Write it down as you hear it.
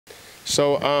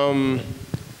So,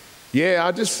 yeah,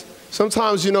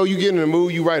 sometimes, you know, you get in the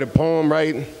mood, you write a poem,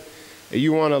 right? And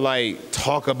you want to, like,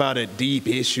 talk about a deep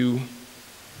issue.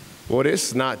 Well, this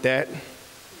is not that.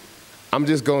 I'm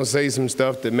just going to say some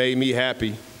stuff that made me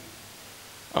happy.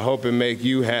 I hope it make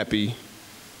you happy.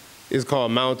 It's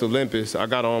called Mount Olympus. I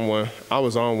got on one. I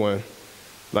was on one.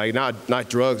 Like, not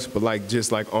drugs, but, like,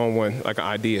 just, like, on one, like an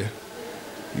idea.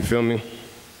 You feel me?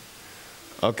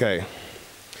 Okay.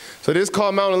 So this is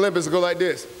called Mount Olympus. It go like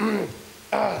this.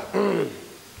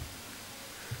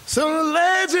 Some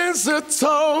legends are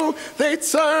told, they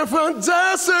turn from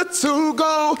dust to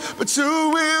gold, but you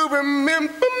will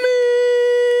remember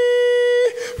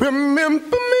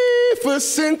me for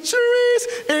centuries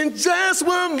in just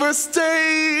one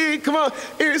mistake. Come on,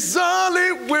 it's all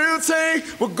it will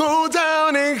take, will go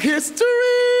down in history.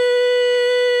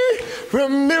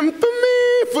 Remember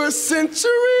me for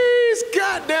centuries,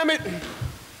 God damn it.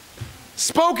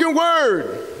 Spoken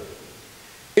word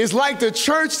is like the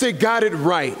church that got it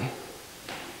right.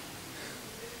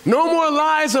 No more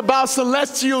lies about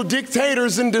celestial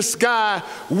dictators in the sky.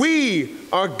 We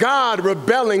are God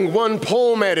rebelling one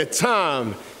poem at a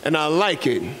time, and I like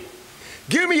it.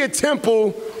 Give me a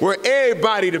temple where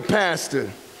everybody the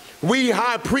pastor. We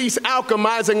high priests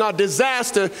alchemizing our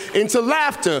disaster into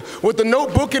laughter with the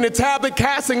notebook and the tablet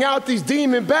casting out these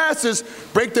demon bastards.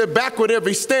 Break their back with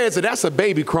every stanza. That's a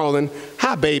baby crawling.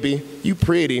 Hi, baby. You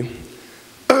pretty.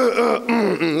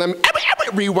 Let me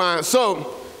rewind.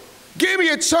 So, give me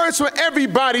a church where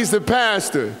everybody's the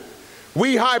pastor.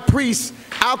 We high priests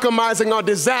alchemizing our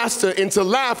disaster into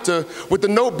laughter with the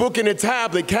notebook and the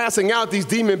tablet casting out these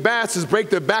demon bastards. Break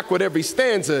their back with every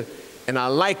stanza. And I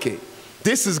like it.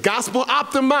 This is gospel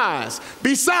optimized.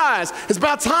 Besides, it's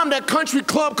about time that country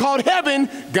club called Heaven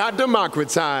got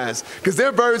democratized. Because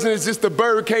their version is just the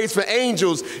birdcage for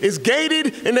angels. It's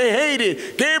gated and they hate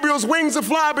it. Gabriel's wings are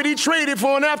fly, but he traded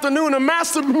for an afternoon of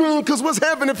master moon. Because what's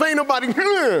heaven if ain't nobody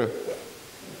here?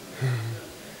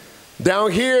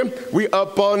 Down here, we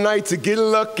up all night to get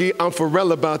lucky. I'm for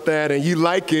real about that, and you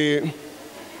like it.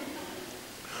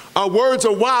 Our words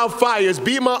are wildfires,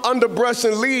 be my underbrush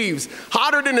and leaves,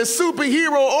 hotter than a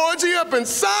superhero orgy up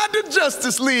inside the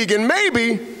Justice League. And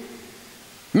maybe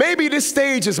this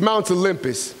stage is Mount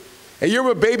Olympus. And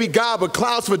you're a baby god with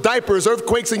clouds for diapers,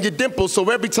 earthquakes in your dimples, so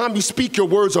every time you speak, your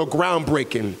words are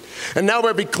groundbreaking. And now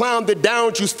every clown that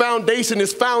downs you's foundation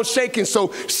is found shaking,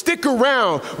 so stick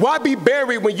around. Why be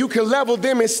buried when you can level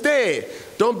them instead?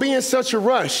 Don't be in such a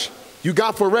rush. You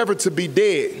got forever to be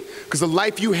dead, because the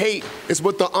life you hate is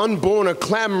what the unborn are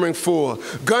clamoring for.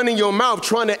 Gun in your mouth,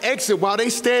 trying to exit while they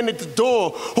stand at the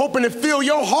door, hoping to feel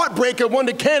your heartbreak and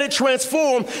wonder can it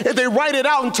transform if they write it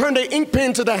out and turn their ink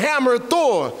pen to the hammer of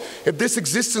Thor. If this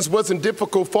existence wasn't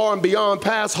difficult, far and beyond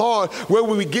past hard, where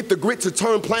would we get the grit to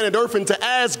turn planet Earth into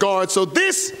Asgard? So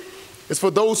this is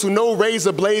for those who know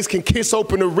razor blades can kiss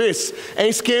open a wrist.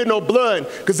 Ain't scared no blood,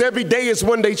 because every day is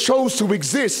when they chose to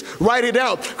exist. Write it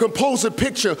out, compose a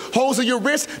picture. Holes in your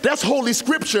wrist, that's holy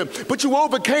scripture. But you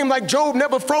overcame like Job,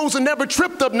 never frozen, never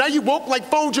tripped up. Now you woke like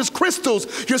Folgers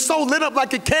crystals. Your soul lit up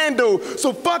like a candle.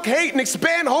 So fuck hate and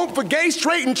expand hope for gay,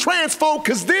 straight, and trans folk,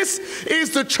 because this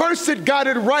is the church that got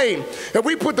it right. And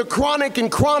we put the chronic in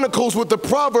chronicles with the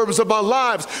proverbs of our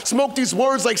lives. Smoke these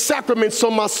words like sacraments so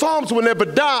my psalms will never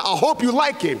die. I hope you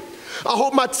like it. I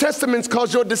hope my testaments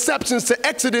cause your deceptions to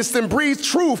exodus and breathe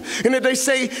truth. And that they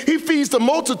say he feeds the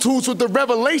multitudes with the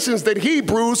revelations that he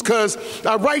brews, because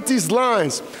I write these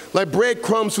lines like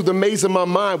breadcrumbs through the maze of my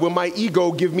mind when my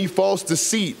ego give me false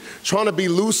deceit. Trying to be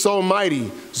loose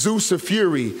almighty, Zeus of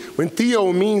fury. When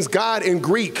Theo means God in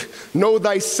Greek. Know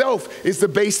thyself is the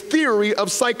base theory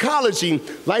of psychology.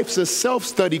 Life's a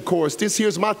self-study course. This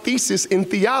here's my thesis in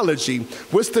theology.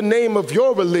 What's the name of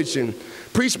your religion?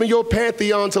 Preach me your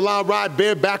pantheon till I ride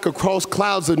bareback across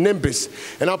clouds of nimbus.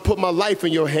 And I'll put my life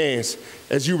in your hands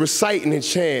as you recite and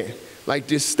chant like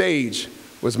this stage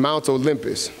was Mount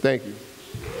Olympus. Thank you.